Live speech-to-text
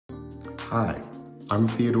Hi, I'm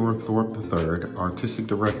Theodore Thorpe III, Artistic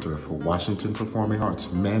Director for Washington Performing Arts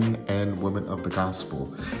Men and Women of the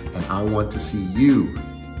Gospel, and I want to see you,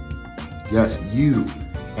 yes, you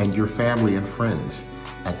and your family and friends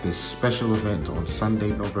at this special event on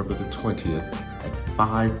Sunday, November the 20th at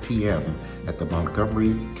 5 p.m. at the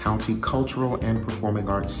Montgomery County Cultural and Performing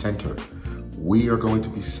Arts Center. We are going to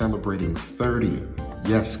be celebrating 30,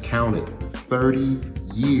 yes, count it, 30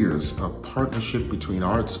 years of partnership between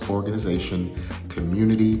arts organization,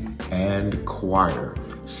 community, and choir,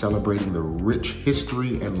 celebrating the rich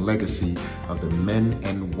history and legacy of the men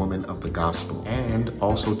and women of the gospel. And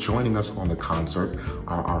also joining us on the concert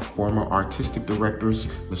are our former artistic directors,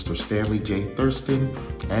 Mr. Stanley J. Thurston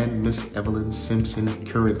and Miss Evelyn Simpson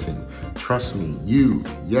Currington. Trust me, you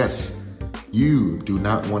do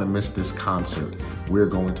not want to miss this concert. We're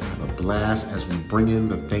going to have a blast as we bring in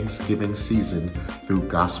the Thanksgiving season through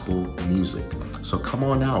gospel music. So come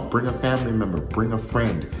on out, bring a family member, bring a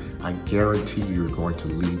friend. I guarantee you're going to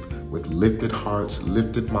leave with lifted hearts,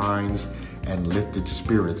 lifted minds, and lifted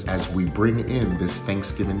spirits as we bring in this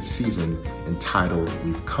Thanksgiving season entitled,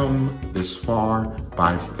 We've Come This Far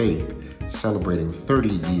by Faith, celebrating 30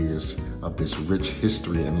 years of this rich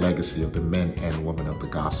history and legacy of the men and women of the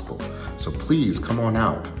gospel. So please come on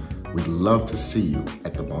out. We'd love to see you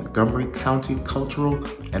at the Montgomery County Cultural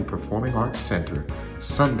and Performing Arts Center,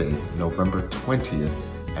 Sunday, November 20th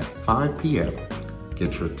at 5 p.m.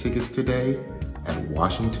 Get your tickets today at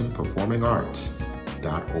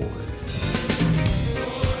WashingtonPerformingArts.org.